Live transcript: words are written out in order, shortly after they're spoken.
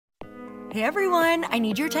Hey everyone, I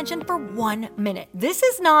need your attention for 1 minute. This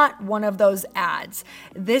is not one of those ads.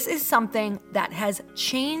 This is something that has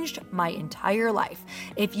changed my entire life.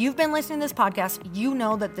 If you've been listening to this podcast, you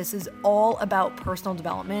know that this is all about personal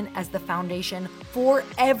development as the foundation for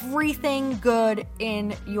everything good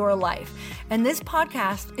in your life. And this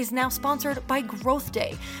podcast is now sponsored by Growth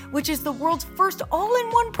Day, which is the world's first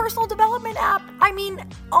all-in-one personal development app. I mean,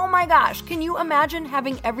 oh my gosh, can you imagine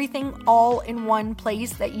having everything all in one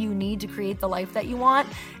place that you need to create the life that you want?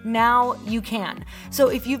 Now you can. So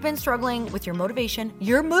if you've been struggling with your motivation,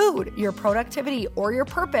 your mood, your productivity, or your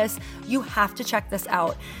purpose, you have to check this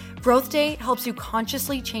out. Growth Day helps you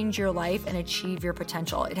consciously change your life and achieve your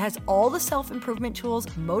potential. It has all the self-improvement tools,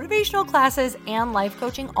 motivational classes, and life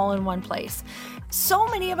coaching all in one place. So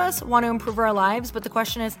many of us want to improve our lives, but the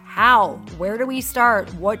question is how? Where do we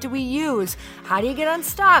start? What do we use? How do you get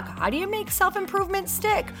unstuck? How do you make self-improvement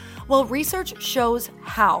stick? Well, research shows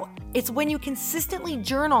how. It's when you consistently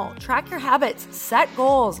journal, track your habits, set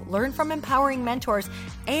goals, learn from empowering mentors,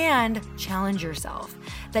 and challenge yourself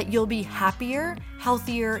that you'll be happier,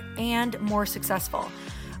 healthier, and more successful.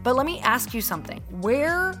 But let me ask you something.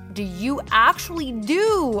 Where do you actually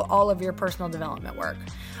do all of your personal development work?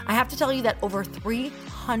 I have to tell you that over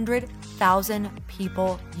 300,000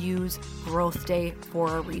 people use Growth Day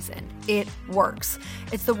for a reason. It works.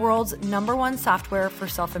 It's the world's #1 software for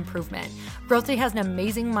self-improvement. Growth Day has an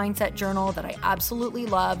amazing mindset journal that I absolutely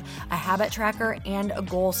love, a habit tracker, and a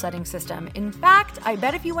goal-setting system. In fact, I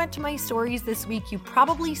bet if you went to my stories this week, you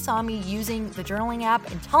probably saw me using the journaling app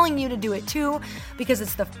and telling you to do it too, because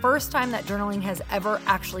it's the first time that journaling has ever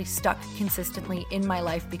actually stuck consistently in my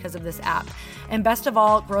life because of this app. And best of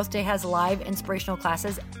all, Growth Day has live inspirational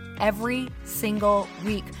classes every single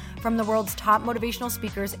week from the world's top motivational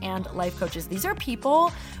speakers and life coaches. These are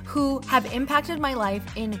people who have impacted my life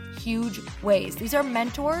in huge ways. These are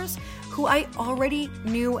mentors who I already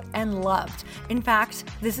knew and loved. In fact,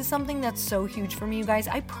 this is something that's so huge for me, you guys.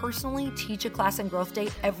 I personally teach a class in Growth Day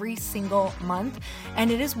every single month,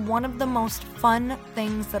 and it is one of the most fun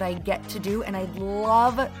things that I get to do, and I'd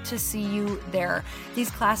love to see you there.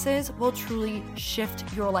 These classes will truly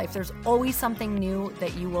shift your life. There's always something new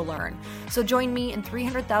that you will learn. So join me and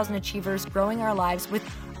 300,000 achievers growing our lives with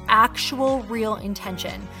actual real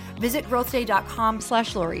intention. Visit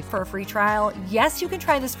growthday.com/Lori for a free trial. Yes, you can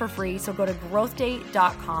try this for free. So go to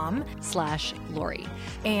growthday.com/Lori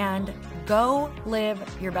and go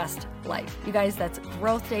live your best life. You guys, that's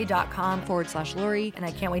growthday.com/Lori. And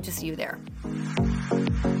I can't wait to see you there.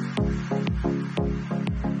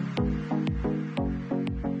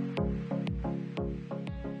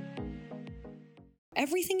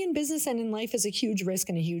 Everything in business and in life is a huge risk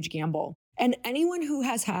and a huge gamble. And anyone who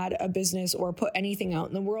has had a business or put anything out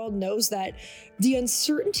in the world knows that the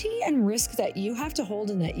uncertainty and risk that you have to hold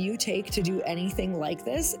and that you take to do anything like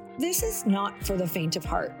this is not for the faint of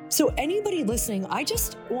heart. So anybody listening, I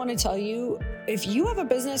just want to tell you, if you have a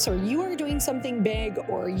business or you are doing something big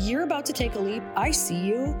or you're about to take a leap, I see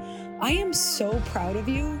you. I am so proud of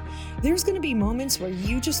you. There's going to be moments where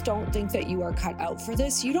you just don't think that you are cut out for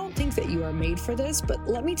this. You don't think that you are made for this, but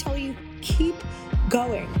let me tell you, keep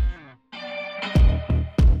going.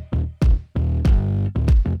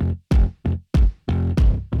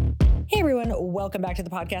 Hey everyone, welcome back to the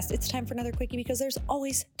podcast. It's time for another quickie because there's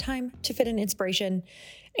always time to fit in inspiration.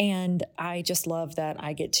 And I just love that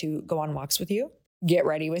I get to go on walks with you, get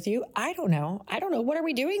ready with you. I don't know. What are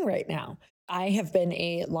we doing right now? I have been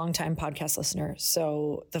a longtime podcast listener,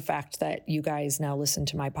 so the fact that you guys now listen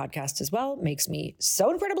to my podcast as well makes me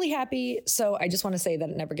so incredibly happy. So I just want to say that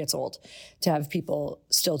it never gets old to have people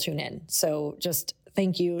still tune in. So just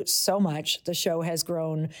thank you so much. The show has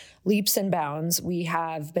grown leaps and bounds. We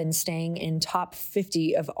have been staying in top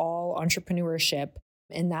 50 of all entrepreneurship.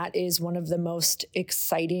 And that is one of the most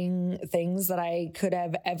exciting things that I could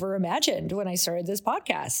have ever imagined when I started this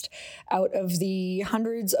podcast. Out of the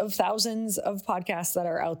hundreds of thousands of podcasts that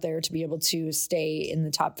are out there, to be able to stay in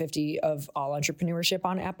the top 50 of all entrepreneurship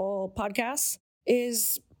on Apple Podcasts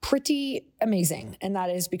is pretty amazing. And that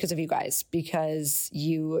is because of you guys, because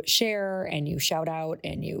you share and you shout out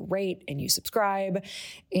and you rate and you subscribe,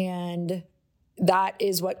 and that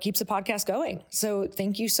is what keeps the podcast going. So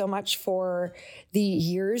thank you so much for the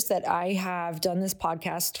years that I have done this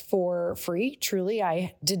podcast for free. Truly,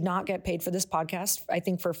 I did not get paid for this podcast, I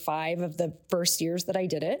think, for 5 of the first years that I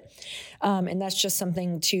did it. And that's just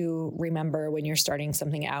something to remember when you're starting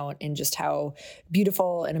something out, and just how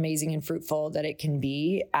beautiful and amazing and fruitful that it can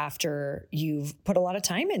be after you've put a lot of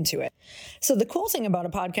time into it. So the cool thing about a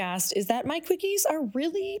podcast is that my quickies are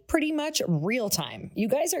really pretty much real time. You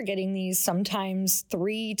guys are getting these sometimes sometimes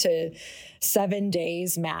 3 to 7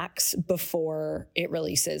 days max before it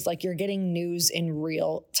releases. Like you're getting news in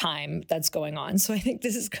real time that's going on. So I think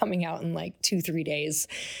this is coming out in like 2-3 days.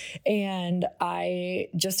 And I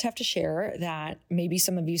just have to share that maybe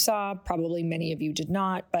some of you saw, probably many of you did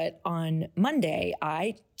not, but on Monday,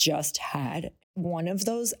 I just had one of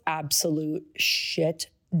those absolute shit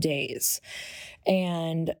days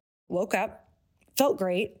and woke up, felt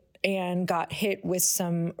great, and got hit with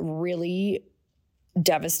some really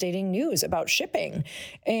devastating news about shipping.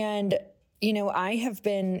 And I have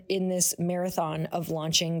been in this marathon of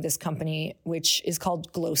launching this company, which is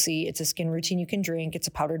called Glossy. It's a skin routine you can drink. It's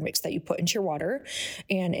a powdered mix that you put into your water,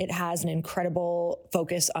 and it has an incredible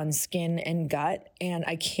focus on skin and gut. And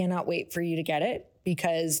I cannot wait for you to get it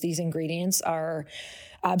because these ingredients are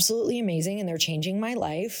absolutely amazing and they're changing my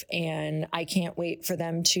life. And I can't wait for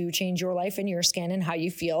them to change your life and your skin and how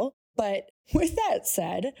you feel. But with that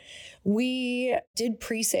said, we did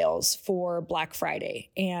pre-sales for Black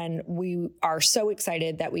Friday, and we are so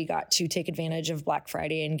excited that we got to take advantage of Black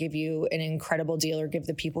Friday and give you an incredible deal, or give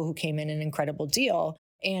the people who came in an incredible deal.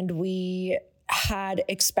 And we had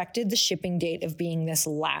expected the shipping date of being this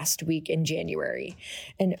last week in January,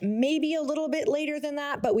 and maybe a little bit later than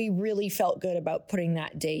that, but we really felt good about putting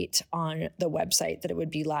that date on the website, that it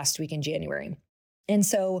would be last week in January. And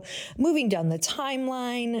so moving down the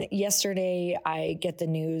timeline, yesterday, I get the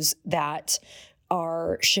news that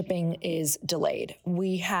our shipping is delayed.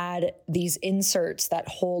 We had these inserts that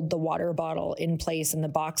hold the water bottle in place and the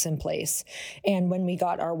box in place. And when we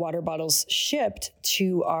got our water bottles shipped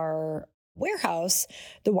to our warehouse,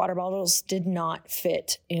 the water bottles did not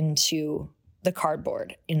fit into the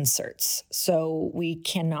cardboard inserts. So we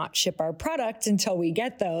cannot ship our product until we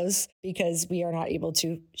get those, because we are not able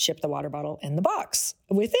to ship the water bottle and the box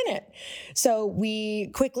within it. So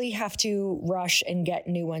we quickly have to rush and get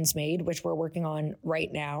new ones made, which we're working on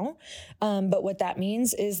right now. But what that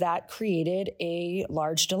means is that created a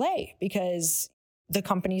large delay, because the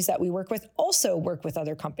companies that we work with also work with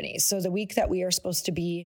other companies. So the week that we are supposed to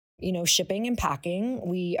be, shipping and packing,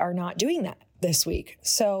 we are not doing that this week.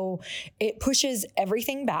 So it pushes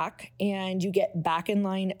everything back, and you get back in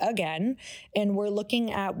line again. And we're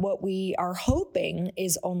looking at what we are hoping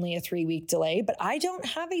is only a 3-week delay, but I don't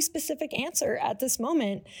have a specific answer at this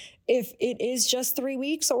moment if it is just 3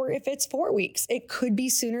 weeks or if it's 4 weeks. It could be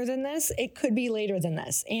sooner than this. It could be later than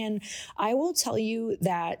this. And I will tell you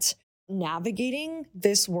that navigating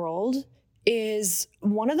this world is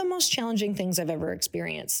one of the most challenging things I've ever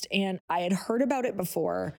experienced. And I had heard about it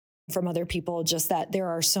before from other people, just that there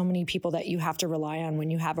are so many people that you have to rely on when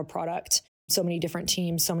you have a product, so many different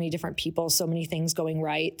teams, so many different people, so many things going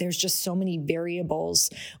right. There's just so many variables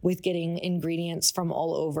with getting ingredients from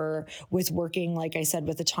all over, with working, like I said,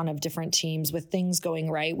 with a ton of different teams, with things going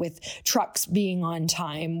right, with trucks being on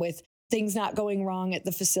time, with things not going wrong at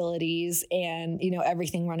the facilities, and,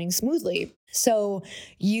 everything running smoothly. So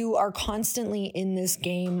you are constantly in this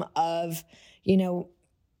game of,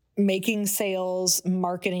 making sales,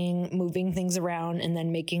 marketing, moving things around, and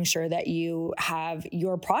then making sure that you have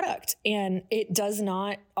your product. And it does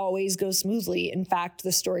not always go smoothly. In fact,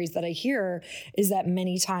 the stories that I hear is that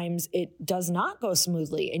many times it does not go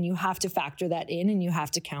smoothly, and you have to factor that in and you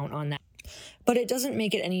have to count on that. But it doesn't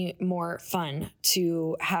make it any more fun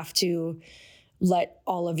to have to let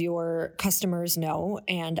all of your customers know.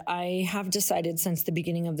 And I have decided since the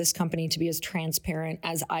beginning of this company to be as transparent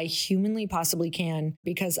as I humanly possibly can,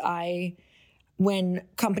 because when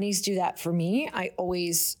companies do that for me, I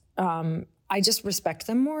always, I just respect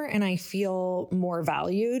them more, and I feel more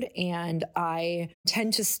valued, and I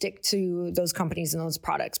tend to stick to those companies and those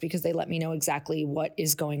products because they let me know exactly what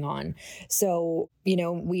is going on. So,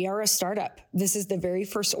 we are a startup. This is the very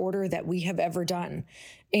first order that we have ever done.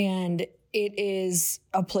 And it is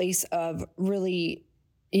a place of really,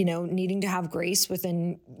 needing to have grace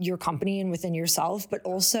within your company and within yourself, but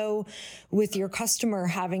also with your customer,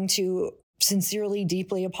 having to sincerely,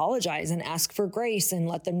 deeply apologize and ask for grace and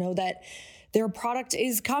let them know that their product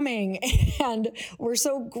is coming. And we're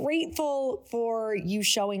so grateful for you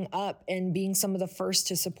showing up and being some of the first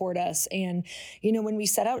to support us. And, when we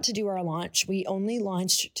set out to do our launch, we only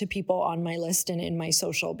launched to people on my list and in my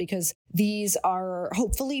social, because these are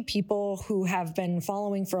hopefully people who have been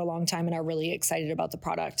following for a long time and are really excited about the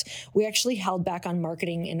product. We actually held back on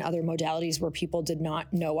marketing in other modalities where people did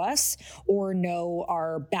not know us or know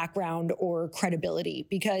our background or credibility,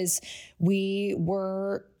 because we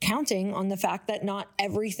were counting on the fact that not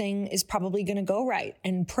everything is probably going to go right,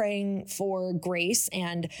 and praying for grace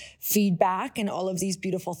and feedback and all of these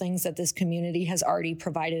beautiful things that this community has already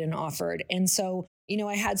provided and offered. And so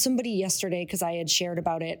I had somebody yesterday because I had shared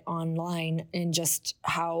about it online and just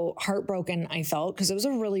how heartbroken I felt because it was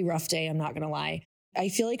a really rough day. I'm not going to lie. I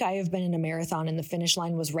feel like I have been in a marathon and the finish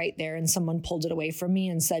line was right there and someone pulled it away from me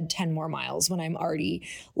and said 10 more miles when I'm already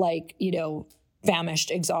famished,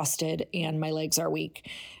 exhausted, and my legs are weak.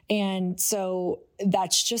 And so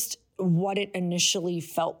that's just what it initially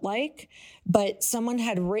felt like. But someone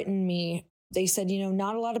had written me, they said,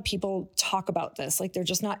 not a lot of people talk about this. Like they're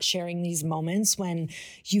just not sharing these moments when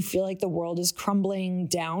you feel like the world is crumbling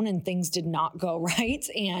down and things did not go right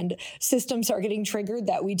and systems are getting triggered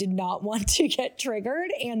that we did not want to get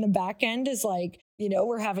triggered. And the back end is like,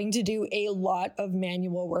 we're having to do a lot of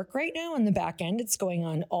manual work right now in the back end. It's going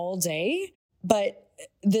on all day. But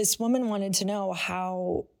this woman wanted to know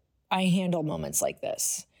how I handle moments like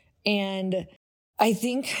this. And I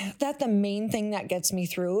think that the main thing that gets me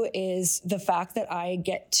through is the fact that I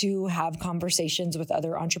get to have conversations with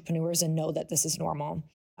other entrepreneurs and know that this is normal.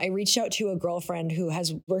 I reached out to a girlfriend who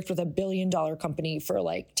has worked with $1 billion company for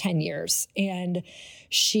like 10 years. And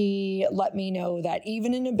she let me know that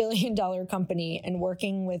even in $1 billion company and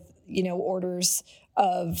working with, orders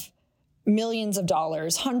of millions of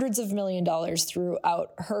dollars, hundreds of $1 million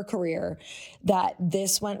throughout her career, that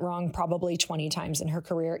this went wrong probably 20 times in her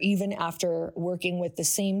career, even after working with the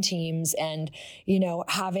same teams and,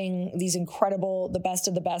 having these incredible, the best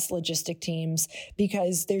of the best logistic teams,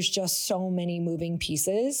 because there's just so many moving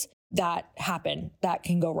pieces that happen that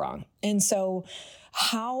can go wrong. And so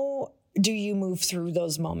how do you move through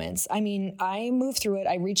those moments? I mean, I moved through it.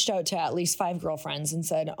 I reached out to at least 5 girlfriends and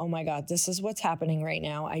said, oh my God, this is what's happening right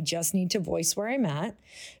now. I just need to voice where I'm at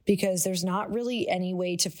because there's not really any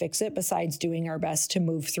way to fix it besides doing our best to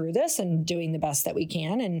move through this and doing the best that we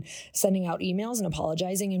can and sending out emails and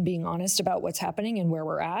apologizing and being honest about what's happening and where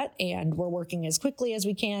we're at. And we're working as quickly as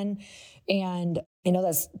we can. And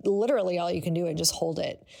that's literally all you can do and just hold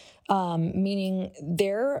it. Meaning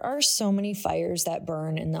there are so many fires that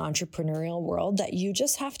burn in the entrepreneurial world that you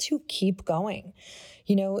just have to keep going.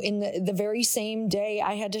 In the very same day,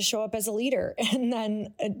 I had to show up as a leader and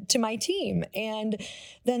then to my team. And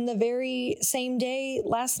then the very same day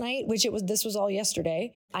last night, this was all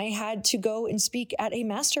yesterday, I had to go and speak at a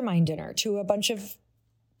mastermind dinner to a bunch of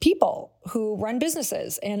people who run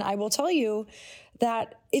businesses. And I will tell you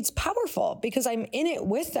that it's powerful because I'm in it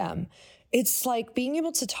with them. It's like being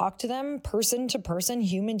able to talk to them person to person,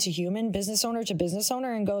 human to human, business owner to business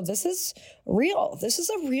owner and go, this is real. This is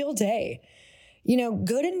a real day.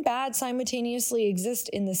 Good and bad simultaneously exist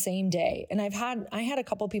in the same day. And I had a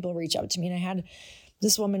couple people reach out to me and I had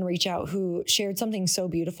this woman reach out who shared something so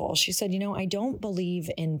beautiful. She said, I don't believe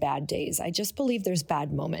in bad days. I just believe there's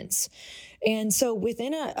bad moments. And so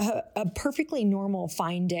within a perfectly normal,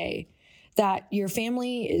 fine day, that your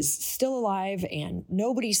family is still alive and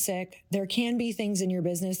nobody's sick, there can be things in your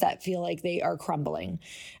business that feel like they are crumbling.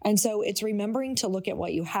 And so it's remembering to look at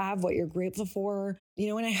what you have, what you're grateful for.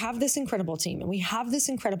 And I have this incredible team and we have this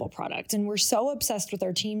incredible product and we're so obsessed with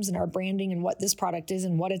our teams and our branding and what this product is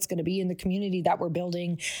and what it's going to be in the community that we're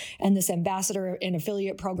building and this ambassador and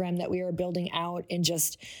affiliate program that we are building out and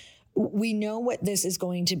just we know what this is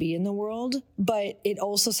going to be in the world, but it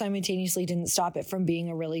also simultaneously didn't stop it from being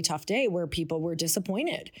a really tough day where people were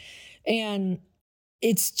disappointed. And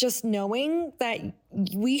it's just knowing that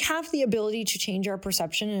we have the ability to change our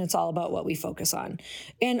perception and it's all about what we focus on.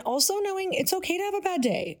 And also knowing it's okay to have a bad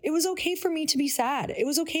day. It was okay for me to be sad. It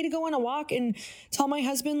was okay to go on a walk and tell my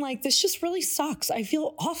husband, like, this just really sucks. I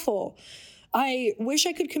feel awful. I wish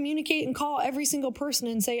I could communicate and call every single person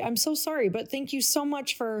and say, I'm so sorry, but thank you so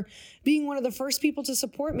much for being one of the first people to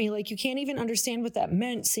support me. Like, you can't even understand what that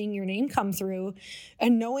meant, seeing your name come through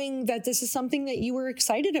and knowing that this is something that you were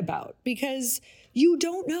excited about, because you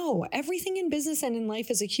don't know. Everything in business and in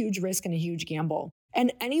life is a huge risk and a huge gamble.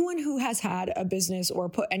 And anyone who has had a business or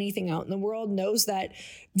put anything out in the world knows that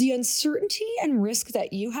the uncertainty and risk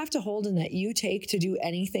that you have to hold and that you take to do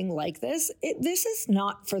anything like this, this is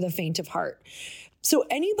not for the faint of heart. So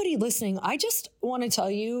anybody listening, I just want to tell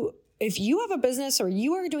you, if you have a business or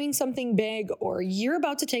you are doing something big or you're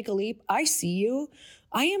about to take a leap, I see you.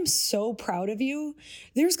 I am so proud of you.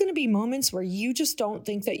 There's going to be moments where you just don't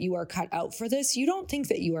think that you are cut out for this. You don't think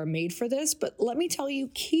that you are made for this, but let me tell you,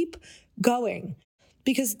 keep going.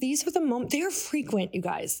 Because these are the moments, they are frequent, you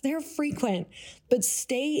guys. They're frequent, but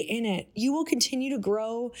stay in it. You will continue to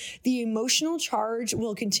grow. The emotional charge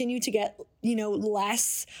will continue to get,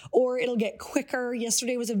 less, or it'll get quicker.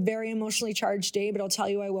 Yesterday was a very emotionally charged day, but I'll tell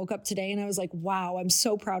you, I woke up today and I was like, wow, I'm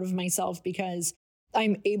so proud of myself because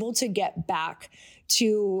I'm able to get back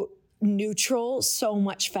to neutral so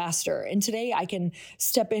much faster. And today I can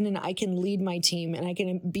step in and I can lead my team and I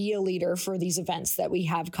can be a leader for these events that we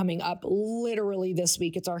have coming up literally this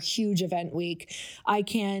week. It's our huge event week. I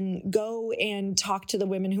can go and talk to the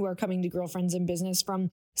women who are coming to Girlfriends in Business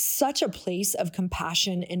from such a place of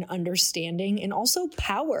compassion and understanding and also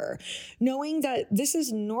power, knowing that this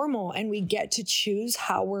is normal and we get to choose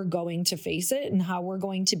how we're going to face it and how we're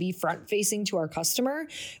going to be front facing to our customer.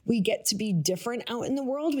 We get to be different out in the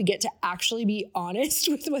world. We get to actually be honest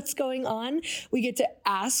with what's going on. We get to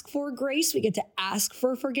ask for grace. We get to ask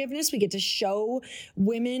for forgiveness. We get to show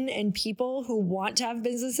women and people who want to have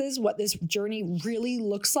businesses what this journey really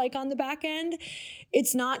looks like on the back end.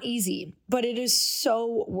 It's not easy, but it is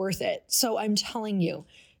so worth it. So I'm telling you,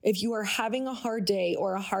 if you are having a hard day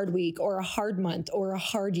or a hard week or a hard month or a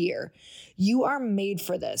hard year, you are made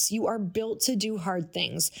for this. You are built to do hard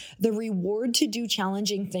things. The reward to do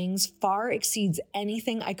challenging things far exceeds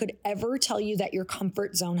anything I could ever tell you that your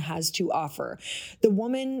comfort zone has to offer. The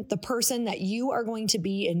woman, the person that you are going to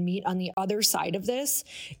be and meet on the other side of this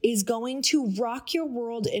is going to rock your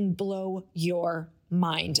world and blow your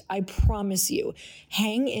mind. I promise you.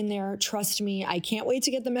 Hang in there. Trust me. I can't wait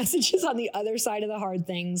to get the messages on the other side of the hard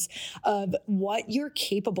things of what you're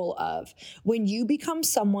capable of. When you become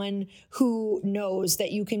someone who knows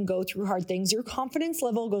that you can go through hard things, your confidence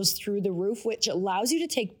level goes through the roof, which allows you to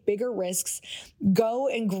take bigger risks, go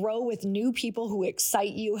and grow with new people who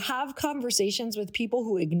excite you, have conversations with people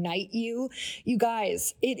who ignite you. You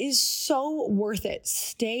guys, it is so worth it.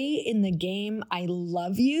 Stay in the game. I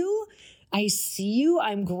love you. I see you.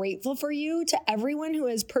 I'm grateful for you. To everyone who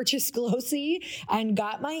has purchased Glossy and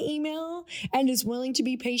got my email and is willing to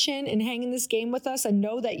be patient and hang in this game with us and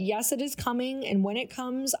know that yes, it is coming. And when it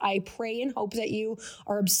comes, I pray and hope that you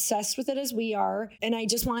are obsessed with it as we are. And I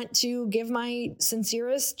just want to give my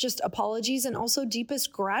sincerest just apologies and also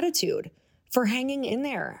deepest gratitude for hanging in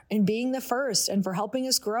there and being the first and for helping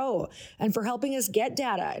us grow and for helping us get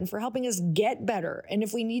data and for helping us get better. And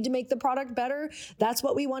if we need to make the product better, that's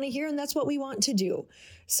what we want to hear and that's what we want to do.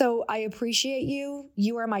 So I appreciate you.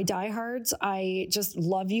 You are my diehards. I just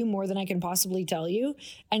love you more than I can possibly tell you,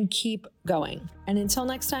 and keep going. And until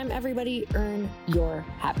next time, everybody, earn your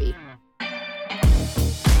happy.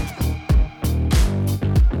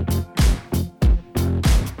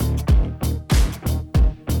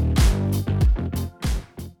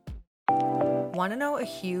 Want to know a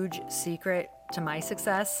huge secret to my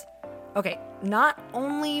success? Okay, not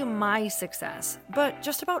only my success, but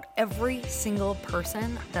just about every single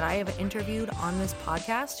person that I have interviewed on this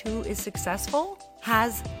podcast who is successful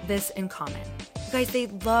has this in common. You guys, they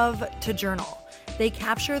love to journal. They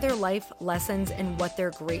capture their life lessons and what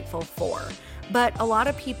they're grateful for. But a lot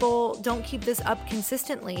of people don't keep this up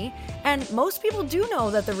consistently. And most people do know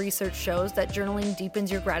that the research shows that journaling deepens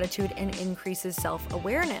your gratitude and increases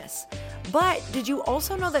self-awareness. But did you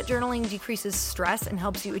also know that journaling decreases stress and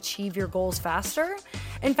helps you achieve your goals faster?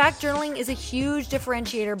 In fact, journaling is a huge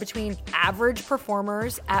differentiator between average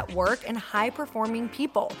performers at work and high-performing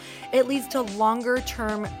people. It leads to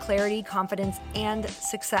longer-term clarity, confidence, and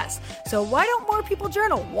success. So why don't more people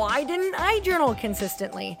journal? Why didn't I journal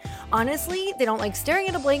consistently? Honestly, they don't like staring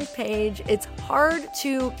at a blank page. It's hard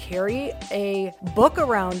to carry a book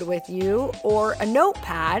around with you or a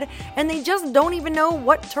notepad, and they just don't even know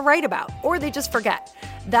what to write about, or they just forget.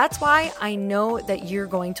 That's why I know that you're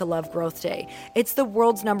going to love Growth Day. It's the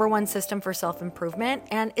world's #1 system for self-improvement,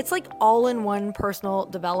 and it's like all-in-one personal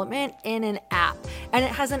development in an app. And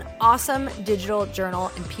it has an awesome digital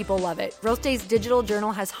journal, and people love it. Growth Day's digital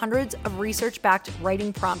journal has hundreds of research-backed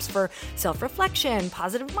writing prompts for self-reflection,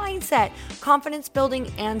 positive mindset, confidence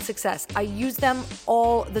building, and success. I use them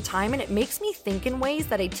all the time, and it makes me think in ways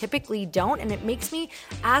that I typically don't, and it makes me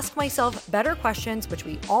ask myself better questions, which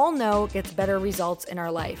we all know gets better results in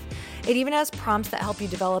our life. It even has prompts that help you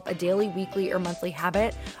develop a daily, weekly, or monthly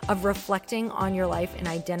habit of reflecting on your life and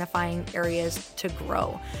identifying areas to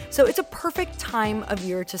grow. So it's a perfect time of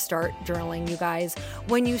year to start journaling, you guys.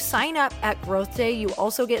 When you sign up at Growth Day, you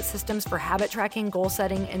also get systems for habit tracking, goal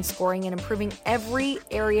setting, and scoring, and improving every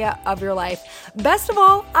area of your life. Best of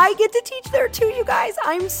all, I get to teach there too, you guys.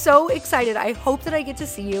 I'm so excited. I hope that I get to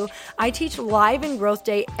see you. I teach live in Growth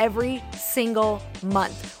Day every single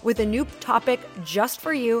month with a new topic just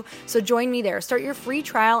for you. So join me there. Start your free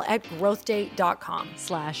trial at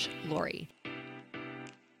growthday.com/Lori.